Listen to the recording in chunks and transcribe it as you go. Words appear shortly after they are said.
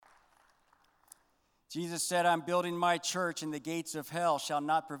Jesus said, I'm building my church and the gates of hell shall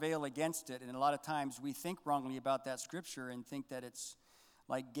not prevail against it. And a lot of times we think wrongly about that scripture and think that it's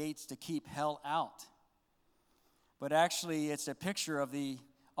like gates to keep hell out. But actually it's a picture of the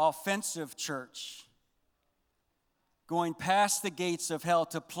offensive church going past the gates of hell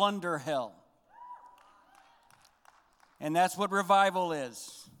to plunder hell. And that's what revival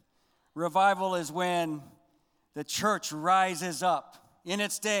is. Revival is when the church rises up in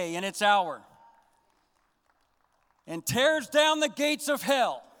its day, in its hour, and tears down the gates of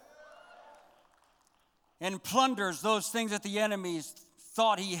hell and plunders those things that the enemies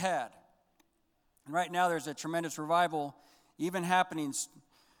thought he had. And right now there's a tremendous revival even happening,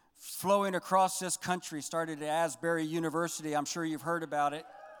 flowing across this country. Started at Asbury University. I'm sure you've heard about it.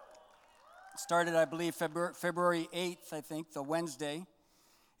 Started, I believe, February 8th, I think, the Wednesday.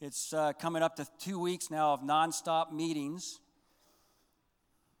 It's coming up to 2 weeks now of nonstop meetings.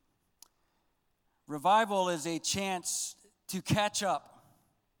 Revival is a chance to catch up.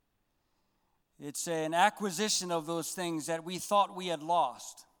 It's an acquisition of those things that we thought we had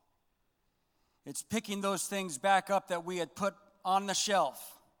lost. It's picking those things back up that we had put on the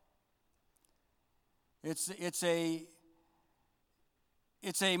shelf. It's a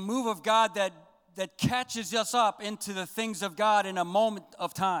move of God that catches us up into the things of God in a moment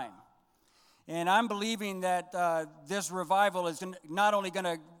of time. And I'm believing that this revival is not only going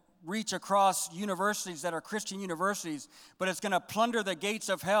to reach across universities that are Christian universities, but it's going to plunder the gates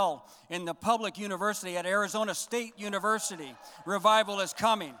of hell in the public university at Arizona State University. Revival is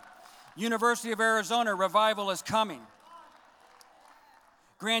coming. University of Arizona, revival is coming.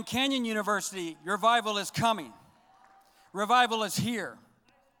 Grand Canyon University, revival is coming. Revival is here.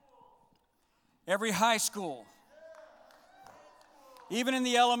 Every high school, even in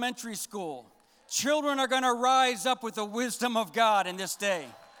the elementary school, children are going to rise up with the wisdom of God in this day.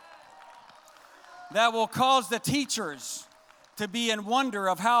 That will cause the teachers to be in wonder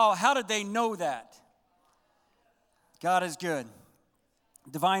of how did they know that? God is good.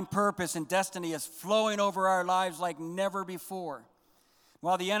 Divine purpose and destiny is flowing over our lives like never before.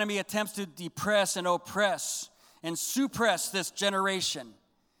 While the enemy attempts to depress and oppress and suppress this generation,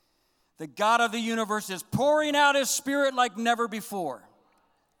 the God of the universe is pouring out his Spirit like never before,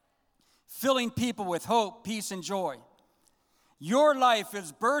 filling people with hope, peace, and joy. Your life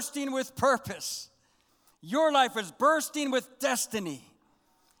is bursting with purpose. Your life is bursting with destiny.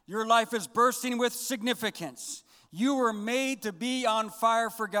 Your life is bursting with significance. You were made to be on fire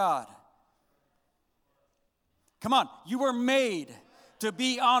for God. Come on, you were made to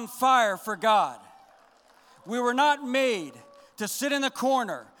be on fire for God. We were not made to sit in the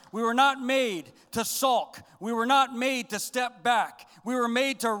corner. We were not made to sulk. We were not made to step back. We were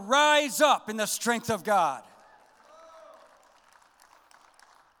made to rise up in the strength of God.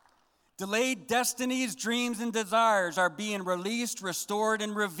 Delayed destinies, dreams, and desires are being released, restored,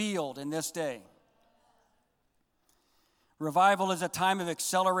 and revealed in this day. Revival is a time of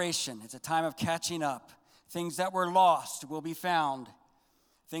acceleration. It's a time of catching up. Things that were lost will be found.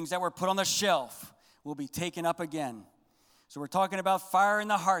 Things that were put on the shelf will be taken up again. So we're talking about fire in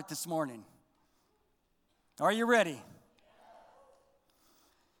the heart this morning. Are you ready?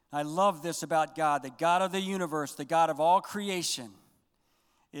 I love this about God. The God of the universe, the God of all creation,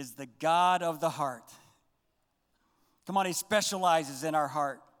 is the God of the heart. Come on, he specializes in our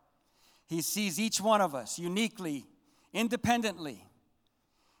heart. He sees each one of us uniquely, independently.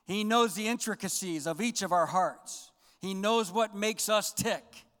 He knows the intricacies of each of our hearts. He knows what makes us tick.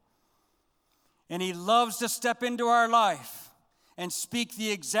 And he loves to step into our life and speak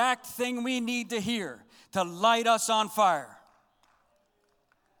the exact thing we need to hear to light us on fire.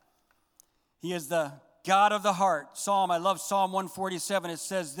 He is the God of the heart. I love Psalm 147. It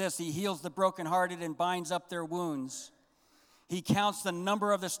says this: he heals the brokenhearted and binds up their wounds. He counts the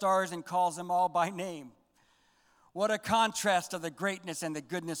number of the stars and calls them all by name. What a contrast of the greatness and the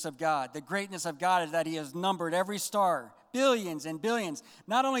goodness of God. The greatness of God is that he has numbered every star, billions and billions.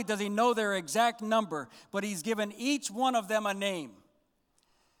 Not only does he know their exact number, but he's given each one of them a name.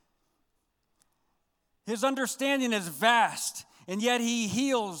 His understanding is vast, and yet he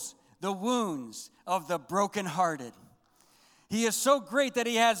heals the wounds of the brokenhearted. He is so great that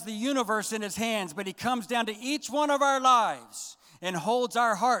he has the universe in his hands, but he comes down to each one of our lives and holds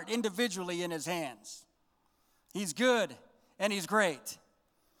our heart individually in his hands. He's good and he's great.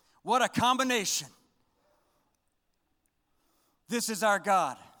 What a combination. This is our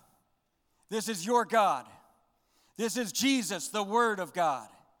God. This is your God. This is Jesus, the Word of God.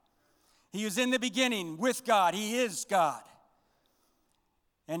 He was in the beginning with God. He is God.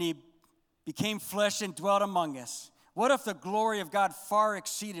 And he became flesh and dwelt among us. What if the glory of God far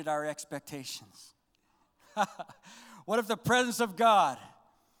exceeded our expectations? What if the presence of God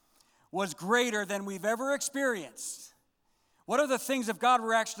was greater than we've ever experienced? What if the things of God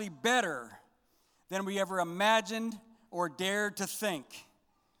were actually better than we ever imagined or dared to think?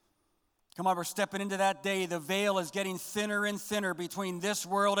 Come on, we're stepping into that day. The veil is getting thinner and thinner between this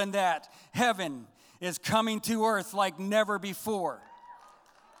world and that. Heaven is coming to earth like never before.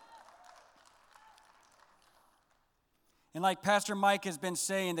 And like Pastor Mike has been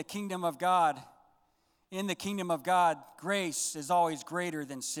saying, in the kingdom of God, grace is always greater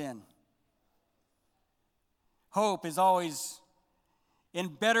than sin. Hope is always in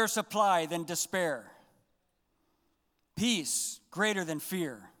better supply than despair. Peace greater than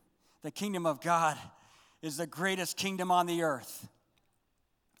fear. The kingdom of God is the greatest kingdom on the earth.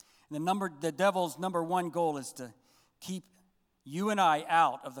 And the devil's number one goal is to keep you and I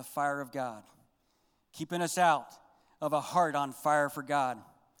out of the fire of God, keeping us out of a heart on fire for God,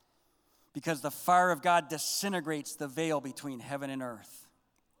 because the fire of God disintegrates the veil between heaven and earth.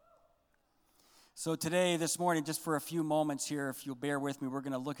 So today, this morning, just for a few moments here, if you'll bear with me, we're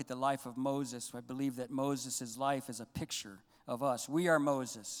going to look at the life of Moses. I believe that Moses' life is a picture of us. We are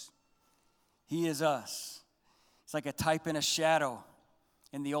Moses. He is us. It's like a type and a shadow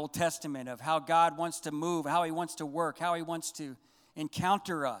in the Old Testament of how God wants to move, how he wants to work, how he wants to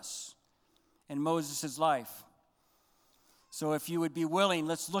encounter us in Moses' life. So if you would be willing,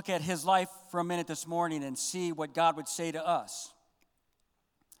 let's look at his life for a minute this morning and see what God would say to us.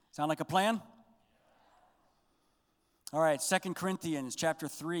 Sound like a plan? All right, 2 Corinthians chapter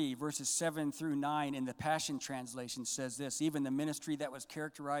 3, verses 7 through 9 in the Passion Translation says this: even the ministry that was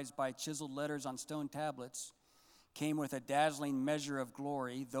characterized by chiseled letters on stone tablets came with a dazzling measure of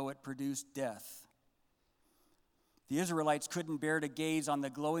glory, though it produced death. The Israelites couldn't bear to gaze on the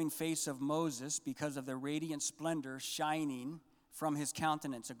glowing face of Moses because of the radiant splendor shining from his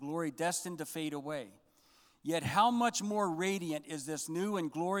countenance, a glory destined to fade away. Yet how much more radiant is this new and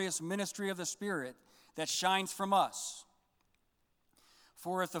glorious ministry of the Spirit that shines from us?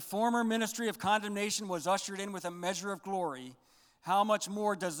 For if the former ministry of condemnation was ushered in with a measure of glory, how much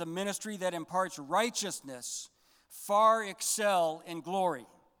more does the ministry that imparts righteousness far excel in glory?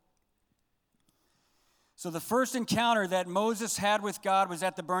 So the first encounter that Moses had with God was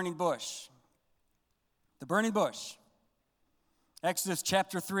at the burning bush. The burning bush. Exodus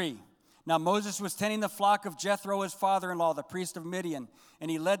chapter 3. Now Moses was tending the flock of Jethro, his father-in-law, the priest of Midian.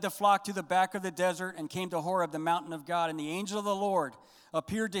 And he led the flock to the back of the desert and came to Horeb, the mountain of God. And the angel of the Lord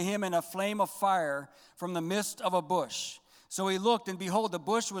appeared to him in a flame of fire from the midst of a bush. So he looked, and behold, the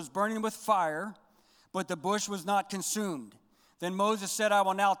bush was burning with fire, but the bush was not consumed. Then Moses said, I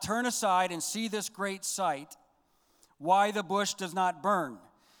will now turn aside and see this great sight, why the bush does not burn.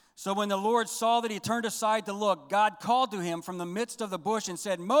 So when the Lord saw that he turned aside to look, God called to him from the midst of the bush and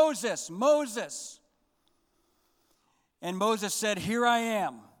said, Moses, Moses. And Moses said, Here I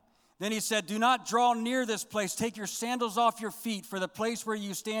am. Then he said, Do not draw near this place. Take your sandals off your feet, for the place where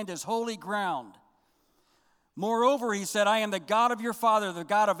you stand is holy ground. Moreover, he said, I am the God of your father, the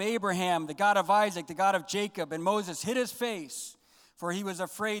God of Abraham, the God of Isaac, the God of Jacob. And Moses hid his face, for he was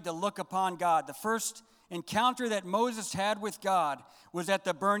afraid to look upon God. The first encounter that Moses had with God was at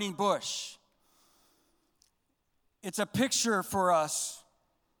the burning bush. It's a picture for us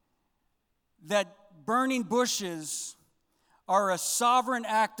that burning bushes are a sovereign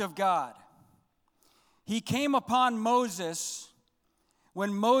act of God. He came upon Moses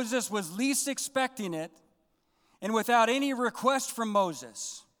when Moses was least expecting it, and without any request from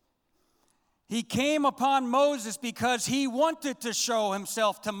Moses. He came upon Moses because he wanted to show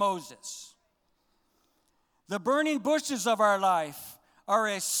himself to Moses. The burning bushes of our life are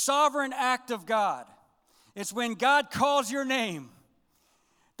a sovereign act of God. It's when God calls your name.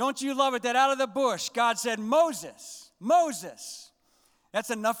 Don't you love it that out of the bush, God said, Moses, Moses. That's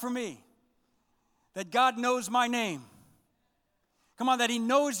enough for me. That God knows my name. Come on, that he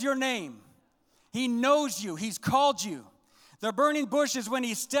knows your name. He knows you. He's called you. The burning bush is when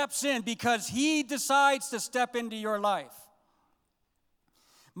he steps in because he decides to step into your life.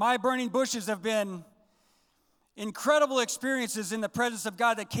 My burning bushes have been incredible experiences in the presence of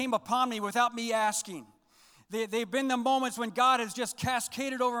God that came upon me without me asking. They've been the moments when God has just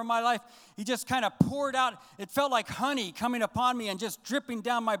cascaded over my life. He just kind of poured out. It felt like honey coming upon me and just dripping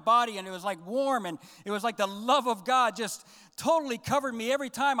down my body. And it was like warm. And it was like the love of God just totally covered me every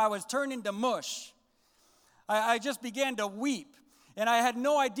time I was turned into mush. I just began to weep. And I had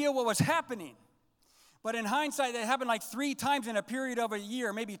no idea what was happening. But in hindsight, that happened like 3 times in a period of a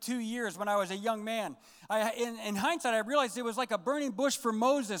year, maybe 2 years when I was a young man. In hindsight, I realized it was like a burning bush for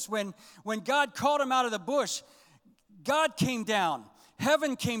Moses. When God called him out of the bush, God came down.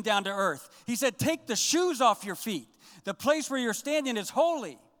 Heaven came down to earth. He said, take the shoes off your feet. The place where you're standing is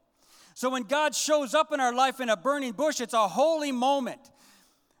holy. So when God shows up in our life in a burning bush, it's a holy moment.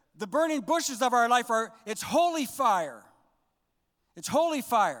 The burning bushes of our life it's holy fire. It's holy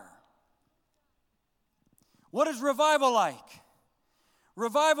fire. What is revival like?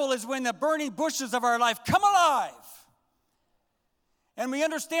 Revival is when the burning bushes of our life come alive. And we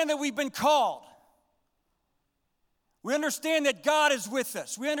understand that we've been called. We understand that God is with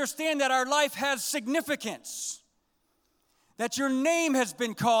us. We understand that our life has significance. That your name has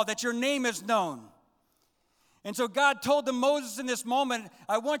been called, that your name is known. And so God told to Moses in this moment,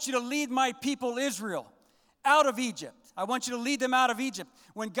 I want you to lead my people Israel out of Egypt. I want you to lead them out of Egypt.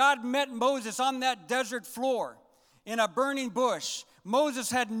 When God met Moses on that desert floor in a burning bush, Moses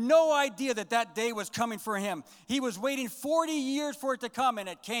had no idea that that day was coming for him. He was waiting 40 years for it to come, and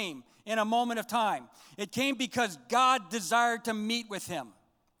it came in a moment of time. It came because God desired to meet with him.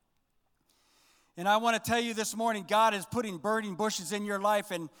 And I want to tell you this morning, God is putting burning bushes in your life,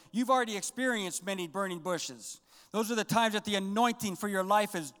 and you've already experienced many burning bushes. Those are the times that the anointing for your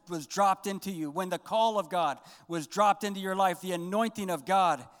life was dropped into you. When the call of God was dropped into your life, the anointing of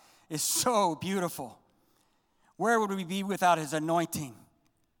God is so beautiful. Where would we be without his anointing?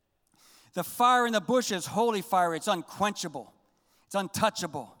 The fire in the bush is holy fire. It's unquenchable. It's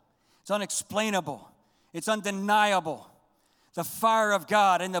untouchable. It's unexplainable. It's undeniable. The fire of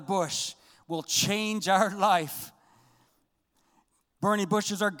God in the bush will change our life. Burning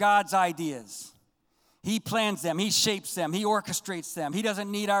bushes are God's ideas. He plans them. He shapes them. He orchestrates them. He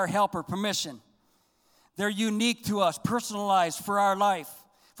doesn't need our help or permission. They're unique to us, personalized for our life,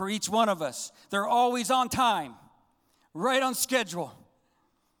 for each one of us. They're always on time, right on schedule.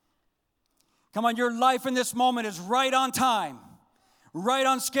 Come on, your life in this moment is right on time, right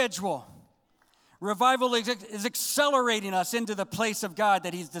on schedule. Revival is accelerating us into the place of God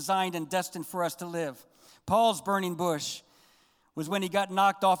that he's designed and destined for us to live. Paul's burning bush was when he got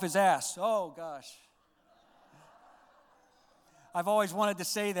knocked off his ass. Oh, gosh. I've always wanted to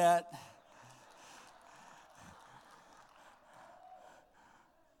say that.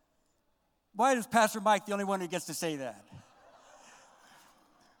 Why is Pastor Mike the only one who gets to say that?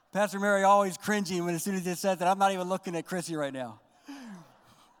 Pastor Mary always cringing as soon as he says that. I'm not even looking at Chrissy right now.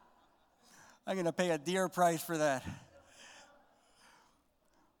 I'm going to pay a dear price for that.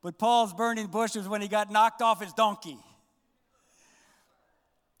 But Paul's burning bush was when he got knocked off his donkey.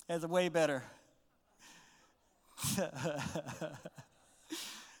 That's way better.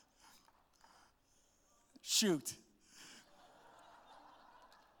 Shoot.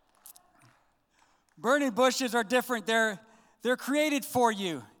 Burning bushes are different. They're created for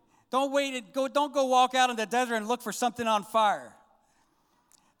you. Don't go walk out in the desert and look for something on fire.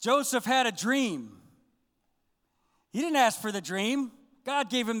 Joseph had a dream. He didn't ask for the dream. God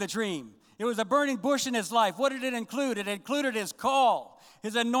gave him the dream. It was a burning bush in his life. What did it include? It included his call,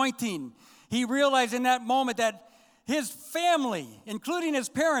 his anointing. He realized in that moment that his family, including his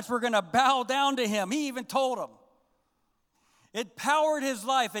parents, were going to bow down to him. He even told them. It powered his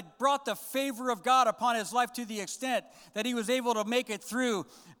life. It brought the favor of God upon his life to the extent that he was able to make it through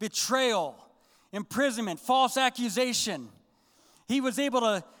betrayal, imprisonment, false accusation. He was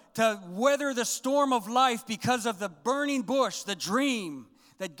able to weather the storm of life because of the burning bush, the dream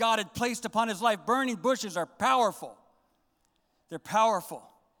that God had placed upon his life. Burning bushes are powerful. They're powerful.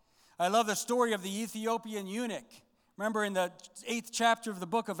 I love the story of the Ethiopian eunuch. Remember in the 8th chapter of the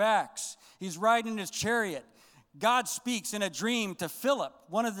book of Acts, he's riding in his chariot. God speaks in a dream to Philip,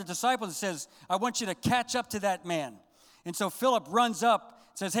 one of the disciples, and says, I want you to catch up to that man. And so Philip runs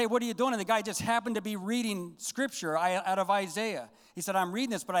up, says, hey, what are you doing? And the guy just happened to be reading scripture out of Isaiah. He said, I'm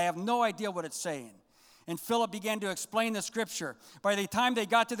reading this, but I have no idea what it's saying. And Philip began to explain the scripture. By the time they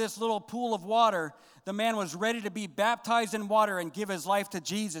got to this little pool of water, the man was ready to be baptized in water and give his life to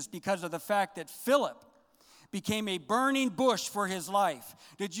Jesus because of the fact that Philip became a burning bush for his life.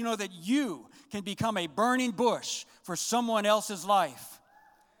 Did you know that you can become a burning bush for someone else's life?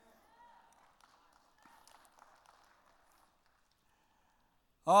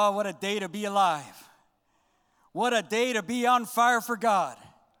 Oh, what a day to be alive. What a day to be on fire for God.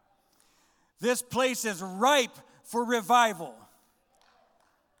 This place is ripe for revival.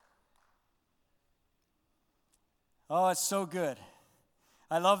 Oh, it's so good.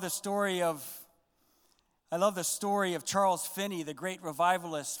 I love the story of Charles Finney, the great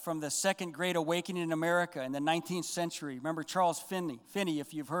revivalist from the Second Great Awakening in America in the 19th century. Remember Charles Finney,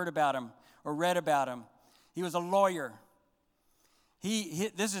 if you've heard about him or read about him. He was a lawyer.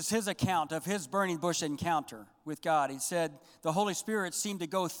 This is his account of his burning bush encounter with God. He said, the Holy Spirit seemed to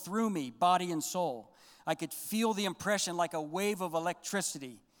go through me, body and soul. I could feel the impression like a wave of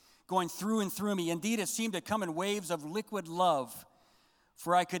electricity going through and through me. Indeed, it seemed to come in waves of liquid love,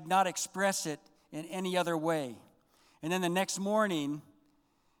 for I could not express it in any other way. And then the next morning,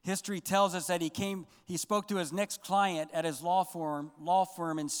 history tells us that he spoke to his next client at his law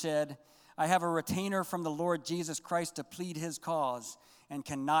firm and said, I have a retainer from the Lord Jesus Christ to plead his cause and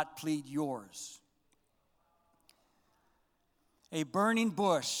cannot plead yours. A burning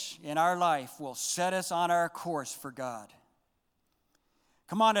bush in our life will set us on our course for God.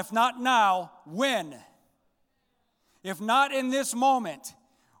 Come on, if not now, when? If not in this moment,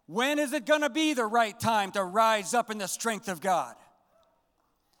 when is it going to be the right time to rise up in the strength of God?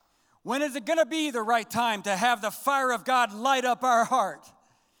 When is it going to be the right time to have the fire of God light up our heart?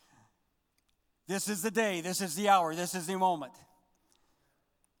 This is the day, this is the hour, this is the moment.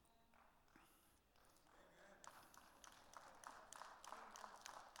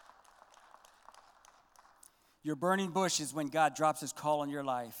 Your burning bush is when God drops his call on your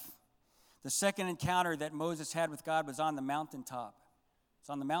life. The second encounter that Moses had with God was on the mountaintop. It's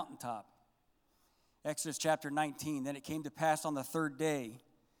on the mountaintop. Exodus chapter 19. Then it came to pass on the third day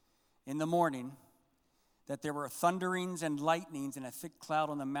in the morning that there were thunderings and lightnings and a thick cloud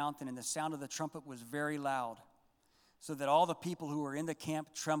on the mountain, and the sound of the trumpet was very loud, so that all the people who were in the camp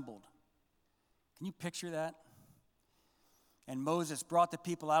trembled. Can you picture that? And Moses brought the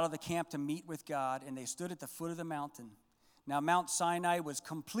people out of the camp to meet with God, and they stood at the foot of the mountain. Now Mount Sinai was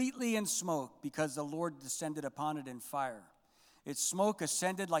completely in smoke because the Lord descended upon it in fire. Its smoke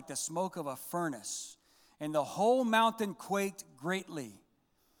ascended like the smoke of a furnace, and the whole mountain quaked greatly.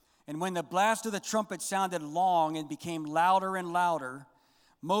 And when the blast of the trumpet sounded long and became louder and louder,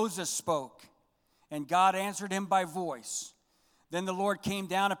 Moses spoke, and God answered him by voice. Then the Lord came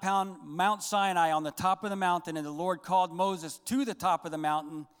down upon Mount Sinai on the top of the mountain, and the Lord called Moses to the top of the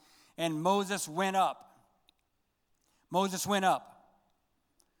mountain, and Moses went up. Moses went up.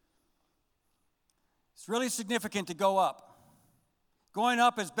 It's really significant to go up. Going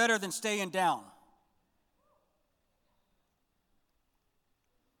up is better than staying down.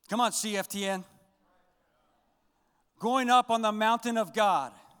 Come on, CFTN. Going up on the mountain of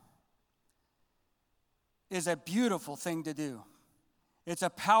God is a beautiful thing to do. It's a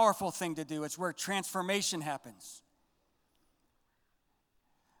powerful thing to do. It's where transformation happens.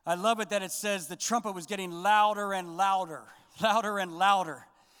 I love it that it says the trumpet was getting louder and louder, louder and louder.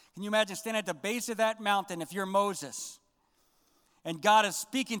 Can you imagine standing at the base of that mountain if you're Moses? And God is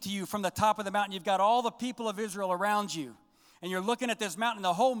speaking to you from the top of the mountain. You've got all the people of Israel around you. And you're looking at this mountain.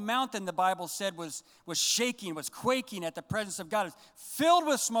 The whole mountain, the Bible said, was shaking, was quaking at the presence of God. It was filled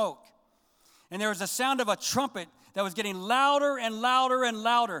with smoke. And there was a sound of a trumpet that was getting louder and louder and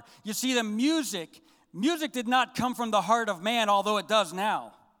louder. You see, the music did not come from the heart of man, although it does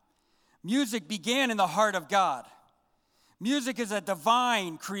now. Music began in the heart of God. Music is a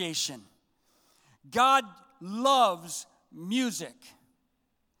divine creation. God loves music.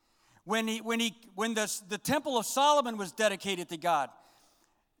 When the Temple of Solomon was dedicated to God,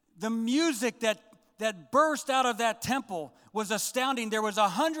 the music that burst out of that temple was astounding. There was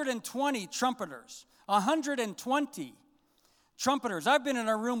 120 trumpeters. 120 trumpeters. I've been in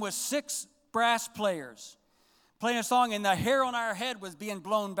a room with 6 brass players playing a song, and the hair on our head was being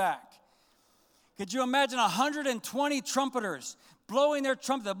blown back. Could you imagine 120 trumpeters blowing their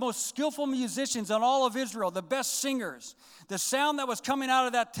trumpet, the most skillful musicians in all of Israel, the best singers, the sound that was coming out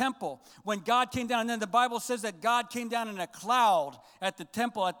of that temple when God came down? And then the Bible says that God came down in a cloud at the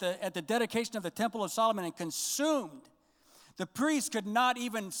temple, at the dedication of the Temple of Solomon, and consumed. The priests could not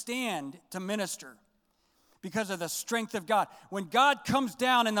even stand to minister because of the strength of God. When God comes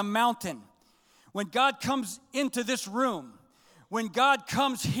down in the mountain, when God comes into this room, when God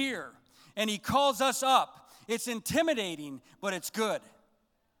comes here and he calls us up, it's intimidating, but it's good.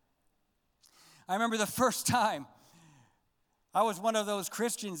 I remember the first time I was one of those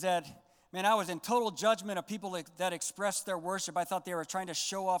Christians that, man, I was in total judgment of people that expressed their worship. I thought they were trying to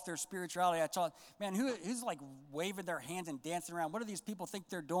show off their spirituality. I thought, man, who's like waving their hands and dancing around? What do these people think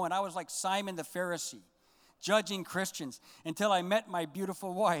they're doing? I was like Simon the Pharisee, judging Christians, until I met my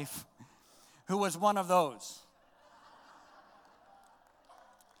beautiful wife, who was one of those.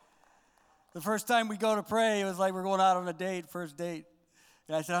 The first time we go to pray, it was like we're going out on a date, first date.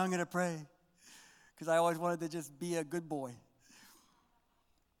 And I said, I'm going to pray, because I always wanted to just be a good boy.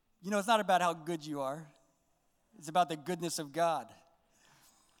 You know, it's not about how good you are. It's about the goodness of God.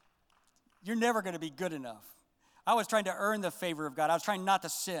 You're never going to be good enough. I was trying to earn the favor of God. I was trying not to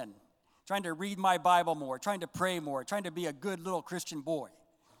sin, trying to read my Bible more, trying to pray more, trying to be a good little Christian boy.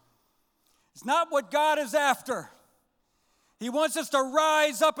 It's not what God is after. He wants us to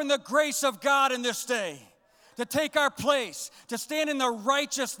rise up in the grace of God in this day, to take our place, to stand in the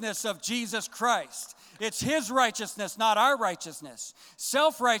righteousness of Jesus Christ. It's His righteousness, not our righteousness.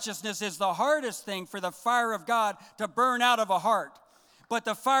 Self-righteousness is the hardest thing for the fire of God to burn out of a heart. But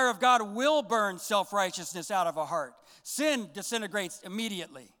the fire of God will burn self-righteousness out of a heart. Sin disintegrates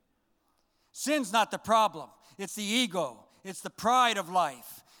immediately. Sin's not the problem. It's the ego. It's the pride of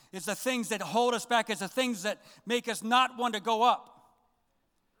life. It's the things that hold us back. It's the things that make us not want to go up.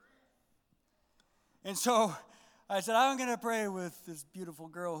 And so I said, I'm going to pray with this beautiful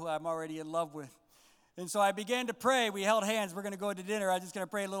girl who I'm already in love with. And so I began to pray. We held hands. We're going to go to dinner. I'm just going to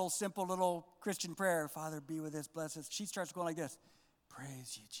pray a little simple little Christian prayer. Father, be with us, bless us. She starts going like this.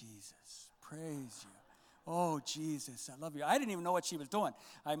 Praise you, Jesus. Praise you. Oh, Jesus, I love you. I didn't even know what she was doing.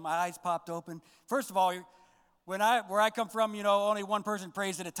 My eyes popped open. First of all, where I come from, only one person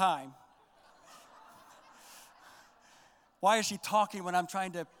prays at a time. Why is she talking when I'm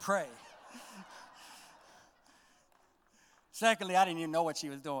trying to pray? Secondly, I didn't even know what she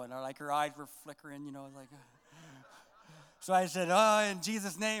was doing. Like her eyes were flickering, like. So I said, in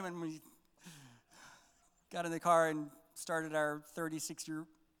Jesus' name, and we got in the car and started our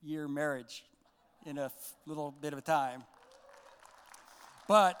 36-year marriage in a little bit of time.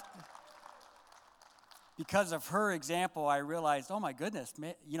 But because of her example, I realized, oh my goodness,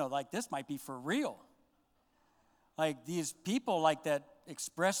 this might be for real. Like these people that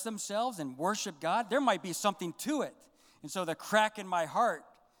express themselves and worship God, there might be something to it. And so the crack in my heart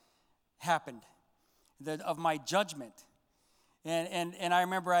happened of my judgment. And I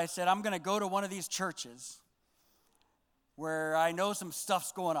remember I said, I'm going to go to one of these churches where I know some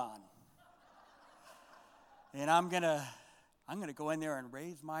stuff's going on. And I'm going to go in there and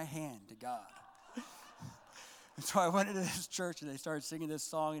raise my hand to God. And so I went into this church and they started singing this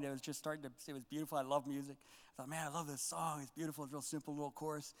song and it was beautiful. I love music. I thought, man, I love this song. It's beautiful. It's a real simple little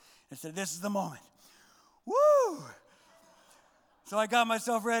chorus. And I said, this is the moment. Woo! So I got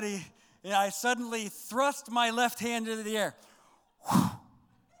myself ready and I suddenly thrust my left hand into the air. Whew.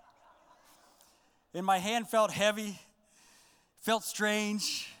 And my hand felt heavy, felt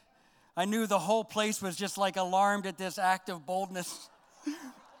strange. I knew the whole place was just alarmed at this act of boldness.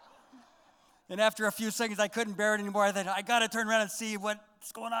 And after a few seconds, I couldn't bear it anymore. I thought, I got to turn around and see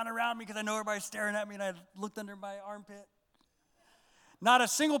what's going on around me because I know everybody's staring at me, and I looked under my armpit. Not a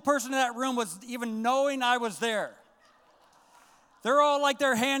single person in that room was even knowing I was there. They're all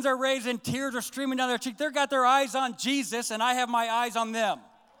their hands are raised and tears are streaming down their cheek. They've got their eyes on Jesus, and I have my eyes on them.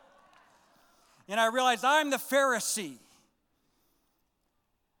 And I realized I'm the Pharisee.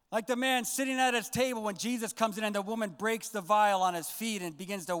 Like the man sitting at his table when Jesus comes in and the woman breaks the vial on his feet and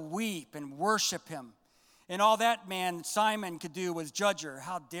begins to weep and worship him. And all that man, Simon, could do was judge her.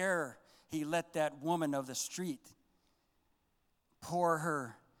 How dare he let that woman of the street pour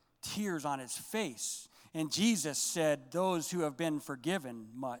her tears on his face. And Jesus said, those who have been forgiven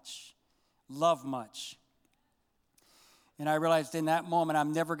much, love much. And I realized in that moment,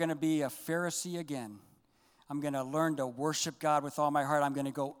 I'm never going to be a Pharisee again. I'm going to learn to worship God with all my heart. I'm going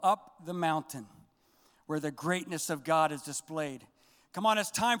to go up the mountain where the greatness of God is displayed. Come on, it's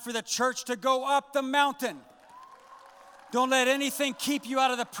time for the church to go up the mountain. Don't let anything keep you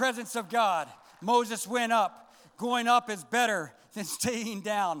out of the presence of God. Moses went up. Going up is better than staying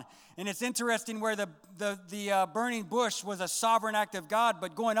down. And it's interesting where the burning bush was a sovereign act of God,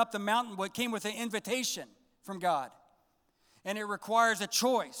 but going up the mountain came with an invitation from God. And it requires a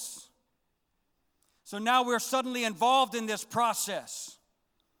choice. So now we're suddenly involved in this process.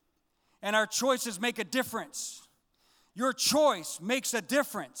 And our choices make a difference. Your choice makes a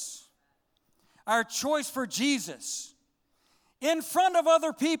difference. Our choice for Jesus in front of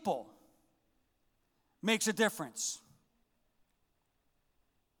other people makes a difference.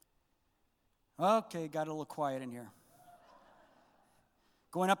 Okay, got a little quiet in here.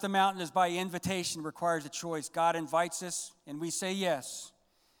 Going up the mountain is by invitation, requires a choice. God invites us, and we say yes.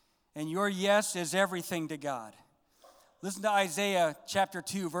 And your yes is everything to God. Listen to Isaiah chapter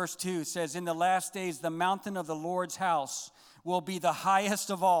 2, verse 2. It says, in the last days, the mountain of the Lord's house will be the highest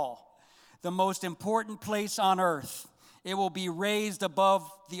of all, the most important place on earth. It will be raised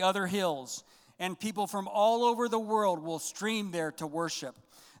above the other hills, and people from all over the world will stream there to worship.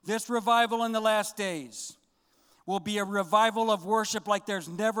 This revival in the last days will be a revival of worship like there's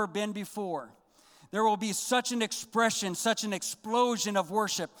never been before. There will be such an expression, such an explosion of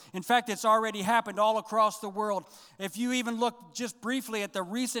worship. In fact, it's already happened all across the world. If you even look just briefly at the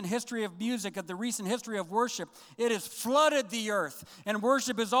recent history of music, at the recent history of worship, it has flooded the earth. And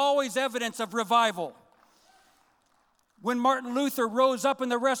worship is always evidence of revival. When Martin Luther rose up in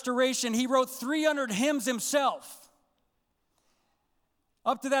the Restoration, he wrote 300 hymns himself.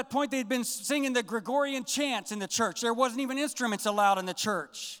 Up to that point, they'd been singing the Gregorian chants in the church. There wasn't even instruments allowed in the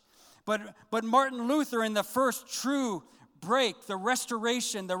church. But Martin Luther, in the first true break, the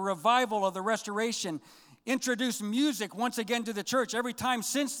restoration, the revival of the restoration, introduced music once again to the church. Every time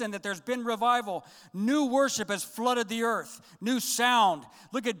since then that there's been revival, new worship has flooded the earth, new sound.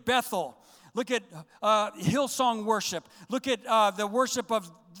 Look at Bethel. Look at Hillsong worship. Look at the worship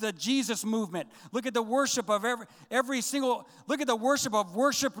of the Jesus movement. Look at the worship of every single, look at the worship of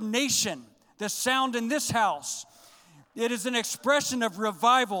Worship Nation, the sound in this house. It is an expression of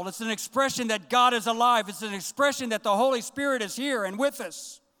revival. It's an expression that God is alive. It's an expression that the Holy Spirit is here and with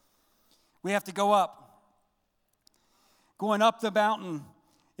us. We have to go up. Going up the mountain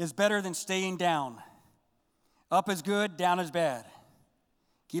is better than staying down. Up is good, down is bad.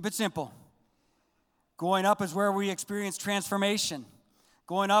 Keep it simple. Going up is where we experience transformation.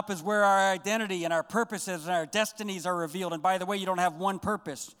 Going up is where our identity and our purposes and our destinies are revealed. And by the way, you don't have one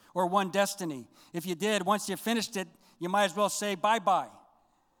purpose or one destiny. If you did, once you finished it, you might as well say bye-bye.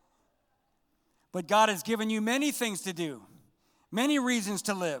 But God has given you many things to do, many reasons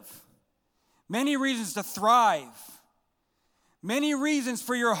to live, many reasons to thrive, many reasons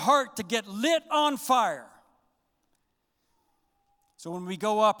for your heart to get lit on fire. So when we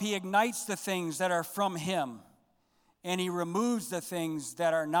go up, He ignites the things that are from Him, and He removes the things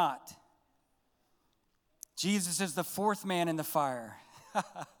that are not. Jesus is the fourth man in the fire.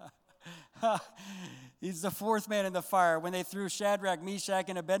 He's the fourth man in the fire. When they threw Shadrach, Meshach,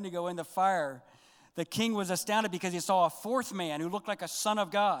 and Abednego in the fire, the king was astounded because he saw a fourth man who looked like a son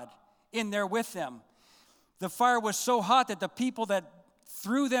of God in there with them. The fire was so hot that the people that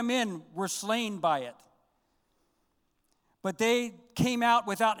threw them in were slain by it. But they came out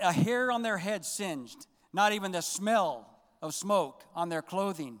without a hair on their head singed, not even the smell of smoke on their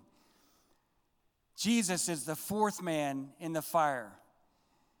clothing. Jesus is the fourth man in the fire.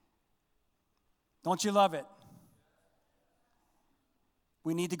 Don't you love it?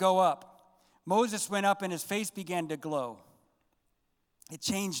 We need to go up. Moses went up and his face began to glow. It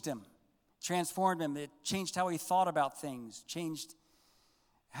changed him, transformed him. It changed how he thought about things, changed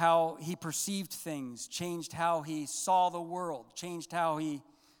how he perceived things, changed how he saw the world, changed how he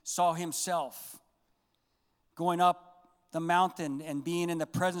saw himself. Going up the mountain and being in the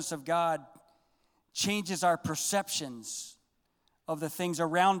presence of God changes our perceptions of the things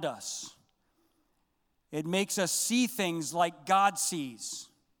around us. It makes us see things like God sees.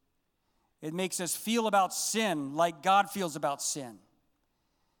 It makes us feel about sin like God feels about sin.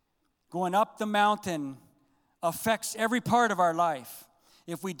 Going up the mountain affects every part of our life.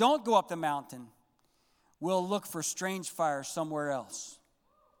 If we don't go up the mountain, we'll look for strange fire somewhere else.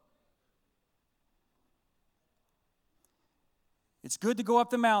 It's good to go up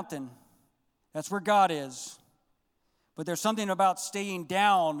the mountain. That's where God is. But there's something about staying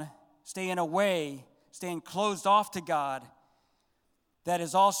down, staying away, staying closed off to God that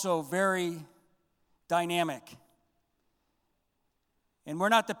is also very dynamic. And we're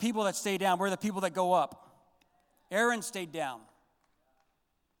not the people that stay down, we're the people that go up. Aaron stayed down.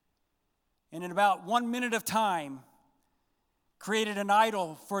 And in about 1 minute of time, created an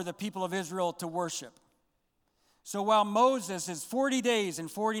idol for the people of Israel to worship. So while Moses is 40 days and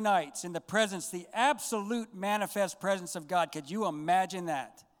 40 nights in the presence, the absolute manifest presence of God, could you imagine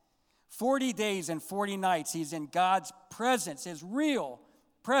that? 40 days and 40 nights, he's in God's presence, his real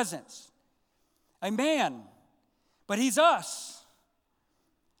presence. A man, but he's us.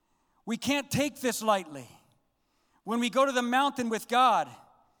 We can't take this lightly. When we go to the mountain with God,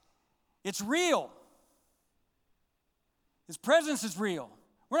 it's real. His presence is real.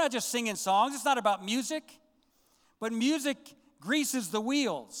 We're not just singing songs. It's not about music. But music greases the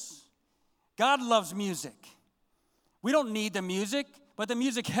wheels. God loves music. We don't need the music, but the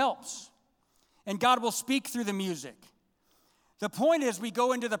music helps. And God will speak through the music. The point is, we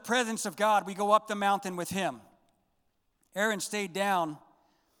go into the presence of God. We go up the mountain with Him. Aaron stayed down.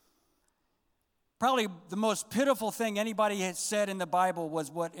 Probably the most pitiful thing anybody had said in the Bible was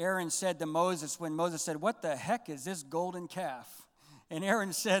what Aaron said to Moses when Moses said, "What the heck is this golden calf?" And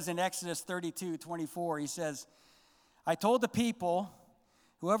Aaron says in Exodus 32:24, he says, "I told the people,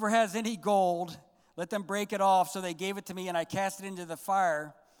 whoever has any gold, let them break it off. So they gave it to me, and I cast it into the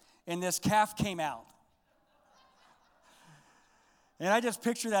fire, and this calf came out." And I just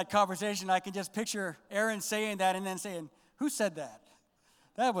picture that conversation. I can just picture Aaron saying that and then saying, "Who said that?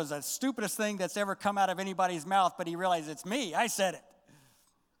 That was the stupidest thing that's ever come out of anybody's mouth," but he realized it's me. I said it.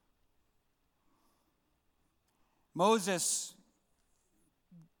 Moses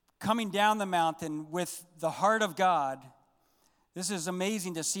coming down the mountain with the heart of God. This is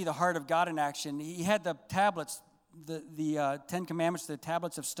amazing to see the heart of God in action. He had the tablets the Ten Commandments, the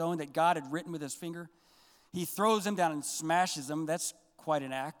tablets of stone that God had written with his finger. He throws them down and smashes them. That's quite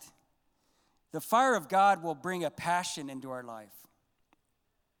an act. The fire of God will bring a passion into our life.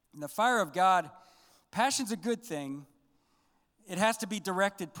 And the fire of God, passion's a good thing. It has to be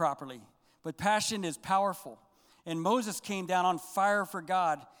directed properly. But passion is powerful. And Moses came down on fire for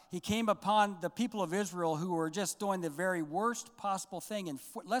God. He came upon the people of Israel who were just doing the very worst possible thing. In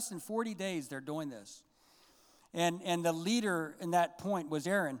less than 40 days, they're doing this. And the leader in that point was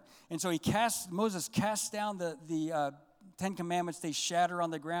Aaron. And so Moses casts down the Ten Commandments. They shatter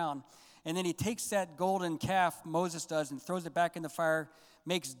on the ground. And then he takes that golden calf, Moses does, and throws it back in the fire,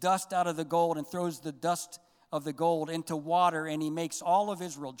 makes dust out of the gold, and throws the dust of the gold into water, and he makes all of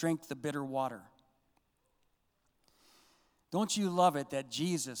Israel drink the bitter water. Don't you love it that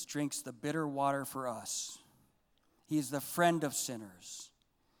Jesus drinks the bitter water for us? He's the friend of sinners.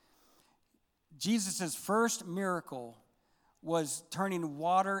 Jesus' first miracle was turning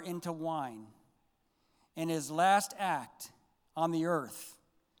water into wine, and his last act on the earth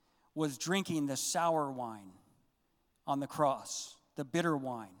was drinking the sour wine on the cross, the bitter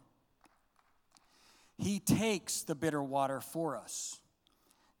wine. He takes the bitter water for us.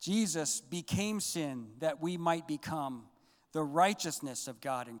 Jesus became sin that we might become the righteousness of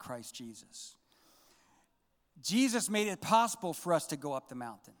God in Christ Jesus. Jesus made it possible for us to go up the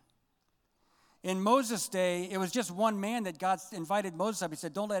mountain. In Moses' day, it was just one man that God invited Moses up. He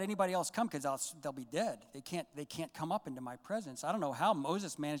said, don't let anybody else come because they'll be dead. They can't come up into my presence. I don't know how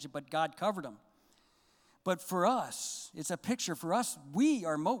Moses managed it, but God covered him. But for us, it's a picture for us. We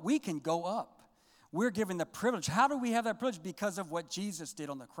can go up. We're given the privilege. How do we have that privilege? Because of what Jesus did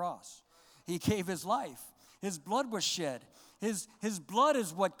on the cross. He gave his life. His blood was shed. His blood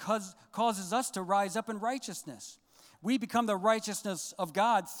is what causes us to rise up in righteousness. We become the righteousness of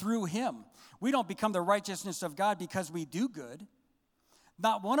God through him. We don't become the righteousness of God because we do good.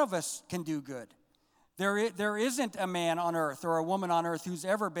 Not one of us can do good. There isn't a man on earth or a woman on earth who's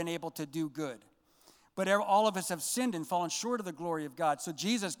ever been able to do good. But all of us have sinned and fallen short of the glory of God. So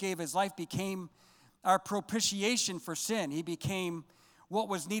Jesus gave his life, became our propitiation for sin. He became what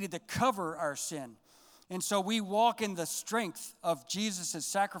was needed to cover our sin. And so we walk in the strength of Jesus'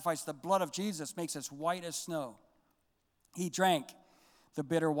 sacrifice. The blood of Jesus makes us white as snow. He drank the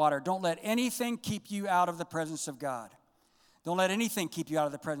bitter water. Don't let anything keep you out of the presence of God. Don't let anything keep you out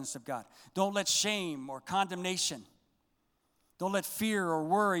of the presence of God. Don't let shame or condemnation. Don't let fear or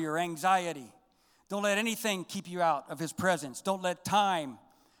worry or anxiety. Don't let anything keep you out of his presence. Don't let time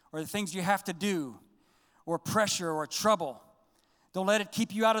or the things you have to do or pressure or trouble. Don't let it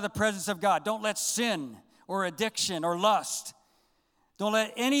keep you out of the presence of God. Don't let sin or addiction or lust. Don't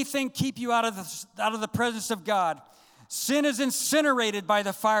let anything keep you out of the presence of God. Sin is incinerated by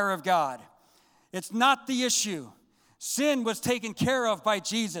the fire of God. It's not the issue. Sin was taken care of by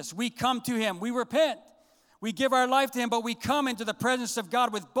Jesus. We come to him. We repent. We give our life to him, but we come into the presence of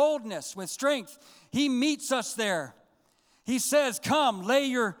God with boldness, with strength. He meets us there. He says, come, lay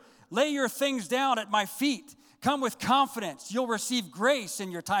your things down at my feet. Come with confidence. You'll receive grace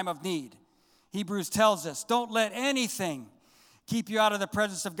in your time of need. Hebrews tells us, don't let anything keep you out of the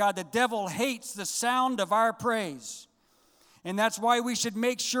presence of God. The devil hates the sound of our praise. And that's why we should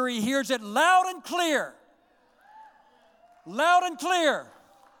make sure he hears it loud and clear. Loud and clear.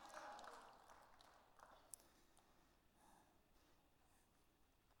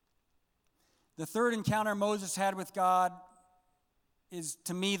 The third encounter Moses had with God is,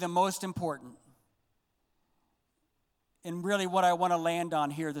 to me, the most important. And really what I want to land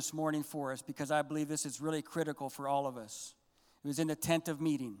on here this morning for us, because I believe this is really critical for all of us. It was in the tent of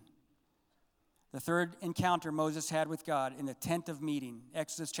meeting. The third encounter Moses had with God in the tent of meeting,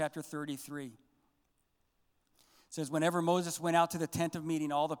 Exodus chapter 33. It says, whenever Moses went out to the tent of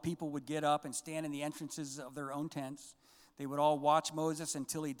meeting, all the people would get up and stand in the entrances of their own tents. They would all watch Moses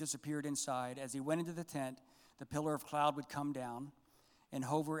until he disappeared inside. As he went into the tent, the pillar of cloud would come down and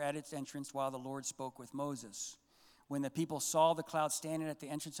hover at its entrance while the Lord spoke with Moses. When the people saw the cloud standing at the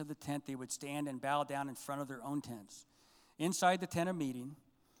entrance of the tent, they would stand and bow down in front of their own tents. Inside the tent of meeting,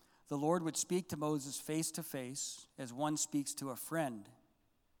 the Lord would speak to Moses face to face as one speaks to a friend.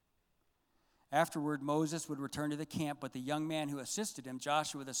 Afterward, Moses would return to the camp, but the young man who assisted him,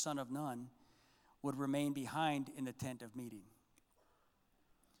 Joshua the son of Nun, would remain behind in the tent of meeting.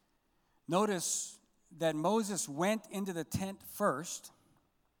 Notice that Moses went into the tent first,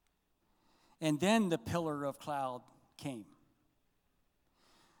 and then the pillar of cloud came.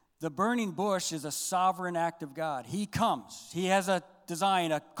 The burning bush is a sovereign act of God. He comes. He has a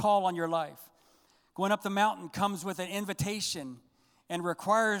design, a call on your life. Going up the mountain comes with an invitation and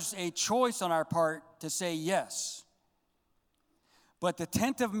requires a choice on our part to say yes. But the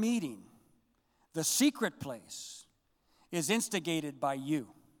tent of meeting, the secret place, is instigated by you,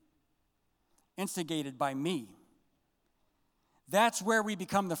 instigated by me. That's where we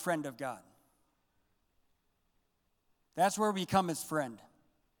become the friend of God. That's where we become his friend.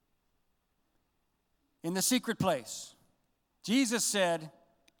 In the secret place. Jesus said,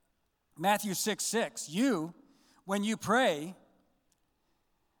 Matthew 6:6, you, when you pray,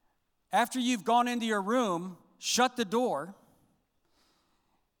 after you've gone into your room, shut the door,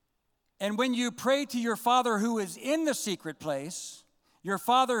 and when you pray to your Father who is in the secret place, your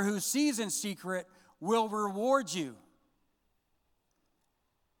Father who sees in secret will reward you.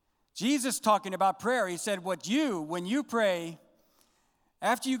 Jesus talking about prayer, he said, when you pray,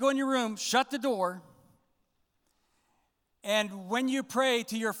 after you go in your room, shut the door, and when you pray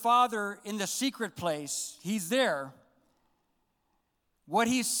to your Father in the secret place, he's there. What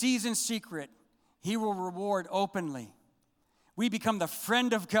he sees in secret, he will reward openly. We become the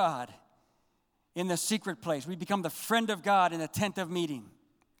friend of God in the secret place. We become the friend of God in the tent of meeting.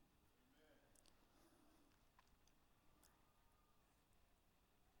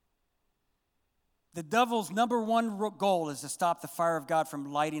 The devil's number one goal is to stop the fire of God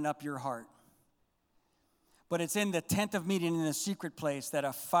from lighting up your heart. But it's in the tent of meeting, in the secret place, that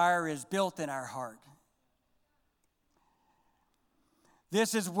a fire is built in our heart.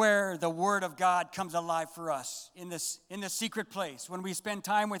 This is where the Word of God comes alive for us, in the secret place, when we spend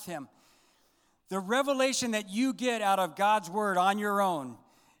time with him. The revelation that you get out of God's Word on your own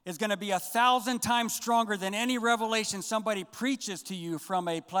is going to be 1,000 times stronger than any revelation somebody preaches to you from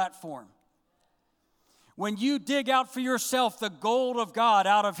a platform. When you dig out for yourself the gold of God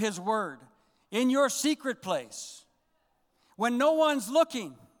out of his Word, in your secret place, when no one's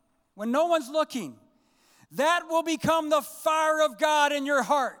looking, that will become the fire of God in your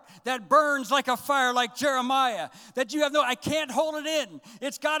heart that burns like a fire, like Jeremiah, that you have I can't hold it in.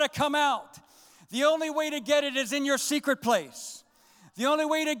 It's got to come out. The only way to get it is in your secret place. The only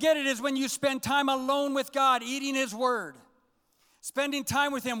way to get it is when you spend time alone with God, eating his Word, spending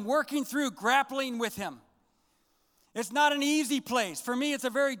time with him, working through, grappling with him. It's not an easy place. For me, it's a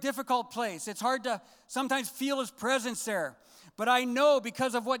very difficult place. It's hard to sometimes feel his presence there. But I know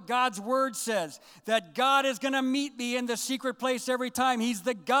because of what God's Word says, that God is going to meet me in the secret place every time. He's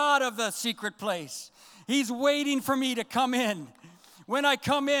the God of the secret place. He's waiting for me to come in. When I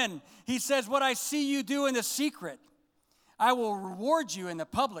come in, he says, what I see you do in the secret, I will reward you in the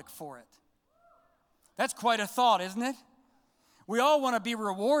public for it. That's quite a thought, isn't it? We all want to be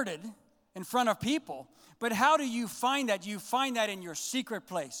rewarded in front of people. But how do you find that? You find that in your secret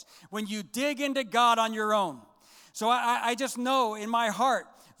place, when you dig into God on your own. So I just know in my heart,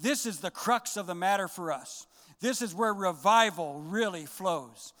 this is the crux of the matter for us. This is where revival really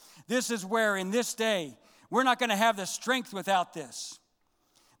flows. This is where in this day, we're not going to have the strength without this.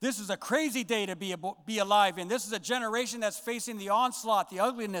 This is a crazy day to be alive in. This is a generation that's facing the onslaught, the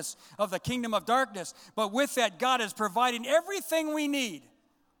ugliness of the kingdom of darkness. But with that, God is providing everything we need.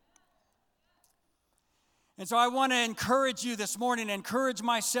 And so I want to encourage you this morning, encourage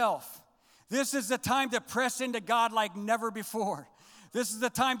myself. This is the time to press into God like never before. This is the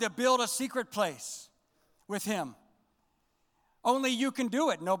time to build a secret place with him. Only you can do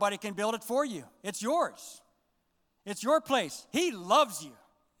it. Nobody can build it for you. It's yours. It's your place. He loves you.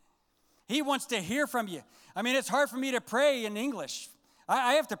 He wants to hear from you. I mean, it's hard for me to pray in English.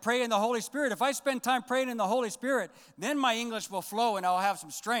 I have to pray in the Holy Spirit. If I spend time praying in the Holy Spirit, then my English will flow and I'll have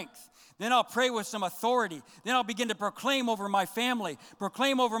some strength. Then I'll pray with some authority. Then I'll begin to proclaim over my family,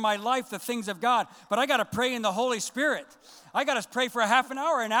 proclaim over my life the things of God. But I got to pray in the Holy Spirit. I got to pray for a half an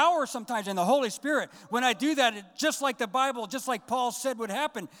hour sometimes in the Holy Spirit. When I do that, just like the Bible, just like Paul said would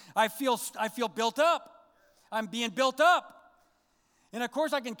happen, I feel built up. I'm being built up. And of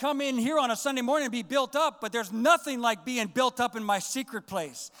course, I can come in here on a Sunday morning and be built up, but there's nothing like being built up in my secret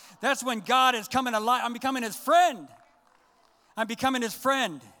place. That's when God is coming alive. I'm becoming his friend. I'm becoming his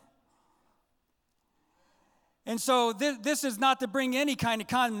friend. And so this is not to bring any kind of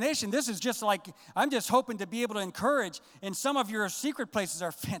condemnation. This is just like, I'm just hoping to be able to encourage. And some of your secret places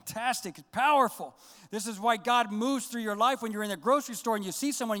are fantastic, powerful. This is why God moves through your life when you're in the grocery store and you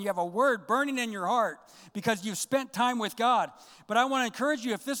see someone, you have a word burning in your heart because you've spent time with God. But I want to encourage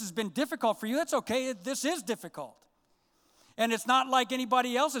you, if this has been difficult for you, that's okay. This is difficult. And it's not like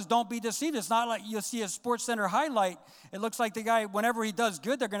anybody else's. Don't be deceived. It's not like you'll see a Sports Center highlight. It looks like the guy, whenever he does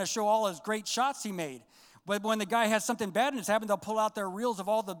good, they're going to show all his great shots he made. But when the guy has something bad and it's happened, they'll pull out their reels of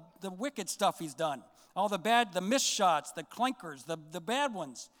all the wicked stuff he's done. All the bad, the missed shots, the clunkers, the bad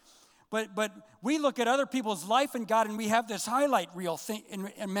ones. But we look at other people's life in God and we have this highlight reel thing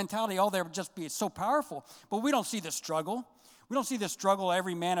and mentality. Oh, they're just be so powerful. But we don't see the struggle. We don't see the struggle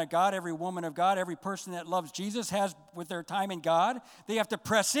every man of God, every woman of God, every person that loves Jesus has with their time in God. They have to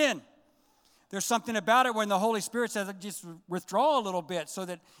press in. There's something about it when the Holy Spirit says, just withdraw a little bit so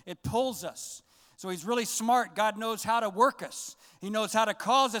that it pulls us. So he's really smart. God knows how to work us. He knows how to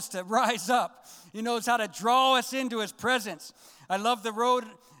cause us to rise up. He knows how to draw us into his presence. I love the road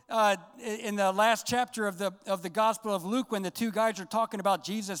in the last chapter of the Gospel of Luke when the two guys are talking about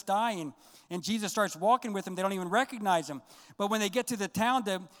Jesus dying. And Jesus starts walking with them. They don't even recognize him. But when they get to the town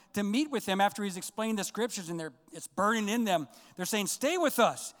to meet with him after he's explained the scriptures and it's burning in them, they're saying, stay with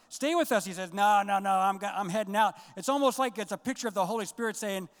us. Stay with us. He says, no, I'm heading out. It's almost like it's a picture of the Holy Spirit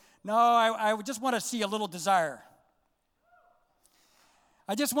saying, no, I just want to see a little desire.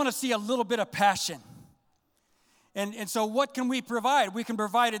 I just want to see a little bit of passion. And so what can we provide? We can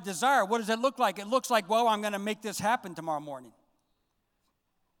provide a desire. What does it look like? It looks like, well, I'm going to make this happen tomorrow morning.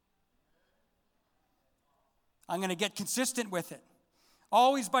 I'm going to get consistent with it.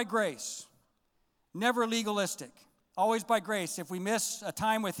 Always by grace. Never legalistic. Always by grace. If we miss a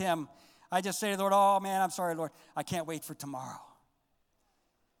time with him, I just say to the Lord, oh man, I'm sorry, Lord. I can't wait for tomorrow.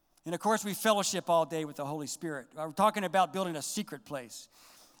 And of course, we fellowship all day with the Holy Spirit. We're talking about building a secret place.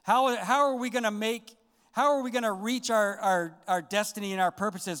 How are we going to reach our destiny and our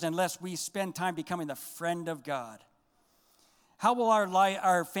purposes unless we spend time becoming the friend of God? How will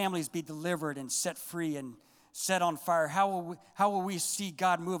our families be delivered and set free and set on fire? How will we see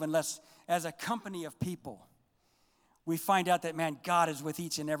God move unless, as a company of people, we find out that, man, God is with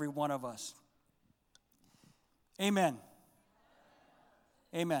each and every one of us? Amen.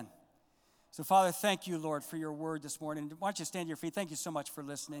 Amen. So, Father, thank you, Lord, for your word this morning. Why don't you stand to your feet? Thank you so much for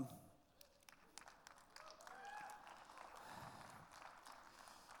listening.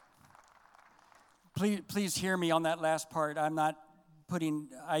 Please hear me on that last part.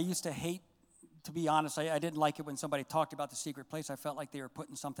 I used to hate, to be honest, I didn't like it when somebody talked about the secret place. I felt like they were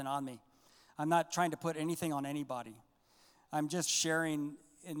putting something on me. I'm not trying to put anything on anybody. I'm just sharing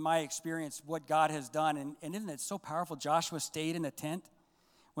in my experience what God has done. And isn't it so powerful? Joshua stayed in the tent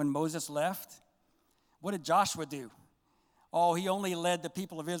when Moses left. What did Joshua do? Oh, he only led the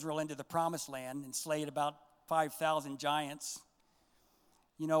people of Israel into the promised land and slayed about 5,000 giants.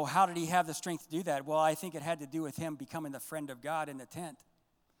 You know, how did he have the strength to do that? Well, I think it had to do with him becoming the friend of God in the tent.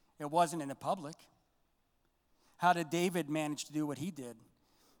 It wasn't in the public. How did David manage to do what he did?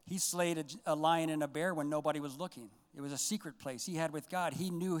 He slayed a lion and a bear when nobody was looking. It was a secret place he had with God. He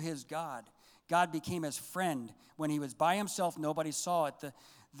knew his God. God became his friend. When he was by himself, nobody saw it.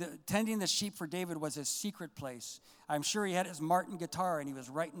 Tending the sheep for David was his secret place. I'm sure he had his Martin guitar and he was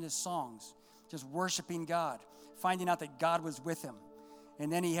writing his songs, just worshiping God, finding out that God was with him.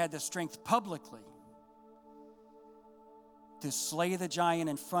 And then he had the strength publicly to slay the giant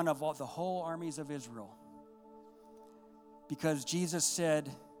in front of the whole armies of Israel. Because Jesus said,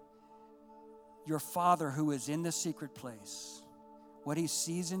 your Father who is in the secret place, what he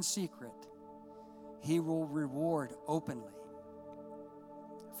sees in secret, he will reward openly.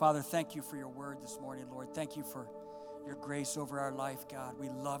 Father, thank you for your word this morning, Lord. Thank you for your grace over our life, God. We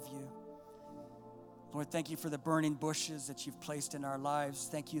love you. Lord, thank you for the burning bushes that you've placed in our lives.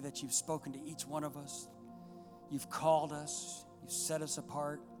 Thank you that you've spoken to each one of us. You've called us. You've set us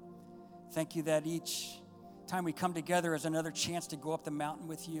apart. Thank you that each time we come together is another chance to go up the mountain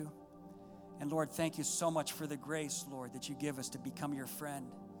with you. And Lord, thank you so much for the grace, Lord, that you give us to become your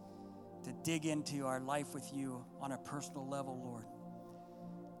friend, to dig into our life with you on a personal level, Lord.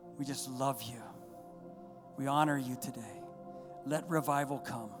 We just love you. We honor you today. Let revival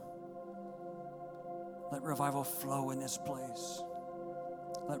come. Let revival flow in this place.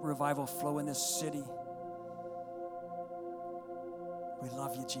 Let revival flow in this city. We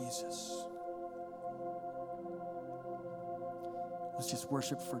love you, Jesus. Let's just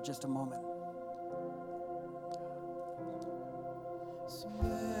worship for just a moment.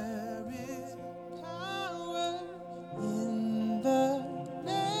 There is power in the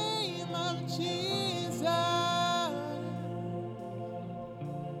name of Jesus.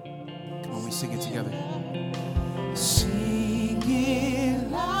 Come on, we sing it together. Sing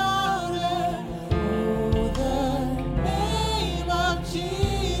it louder, oh, the name of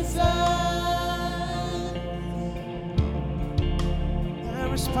Jesus.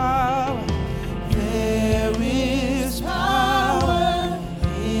 There is power. There is power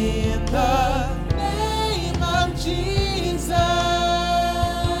in the name of Jesus.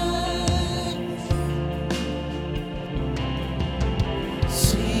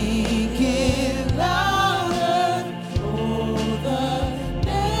 Sing it loud.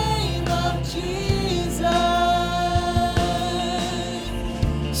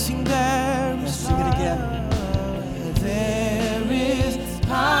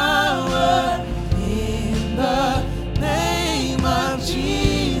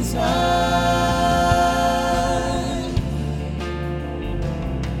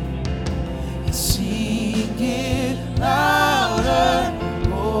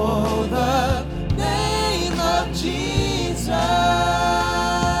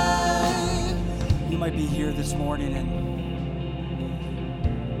 to be here this morning and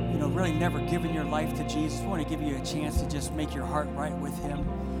really never given your life to Jesus, we want to give you a chance to just make your heart right with him.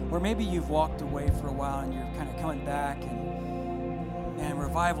 Or maybe you've walked away for a while and you're kind of coming back, and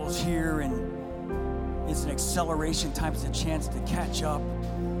revival's here, and it's an acceleration time. It's a chance to catch up.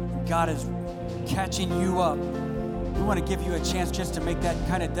 God is catching you up. We want to give you a chance just to make that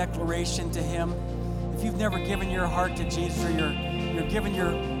kind of declaration to him. If you've never given your heart to Jesus, or you're giving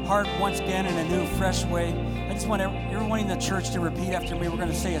your heart once again in a new, fresh way, I just want everyone in the church to repeat after me. We're going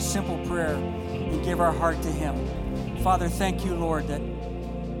to say a simple prayer and give our heart to him. Father, thank you, Lord, that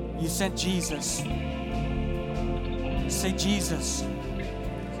you sent Jesus. Say, Jesus,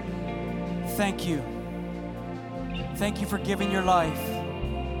 thank you. Thank you for giving your life.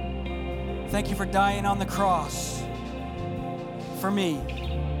 Thank you for dying on the cross for me.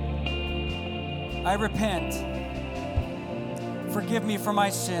 I repent. Forgive me for my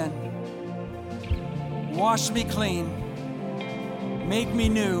sin. Wash me clean. Make me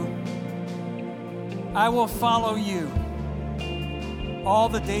new. I will follow you all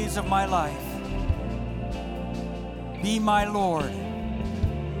the days of my life. Be my Lord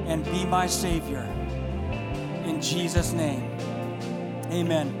and be my Savior. In Jesus' name,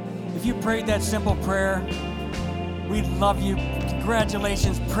 amen. If you prayed that simple prayer, we love you.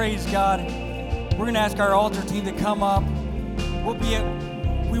 Congratulations. Praise God. We're going to ask our altar team to come up.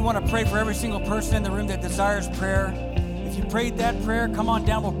 We want to pray for every single person in the room that desires prayer. If you prayed that prayer, come on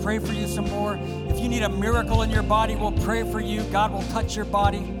down. We'll pray for you some more. If you need a miracle in your body, we'll pray for you. God will touch your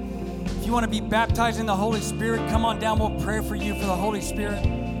body. If you want to be baptized in the Holy Spirit, come on down. We'll pray for you for the Holy Spirit.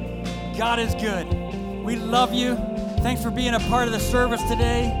 God is good. We love you. Thanks for being a part of the service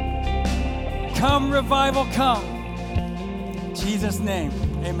today. Come, revival, come. In Jesus' name,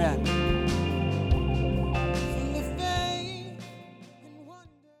 amen.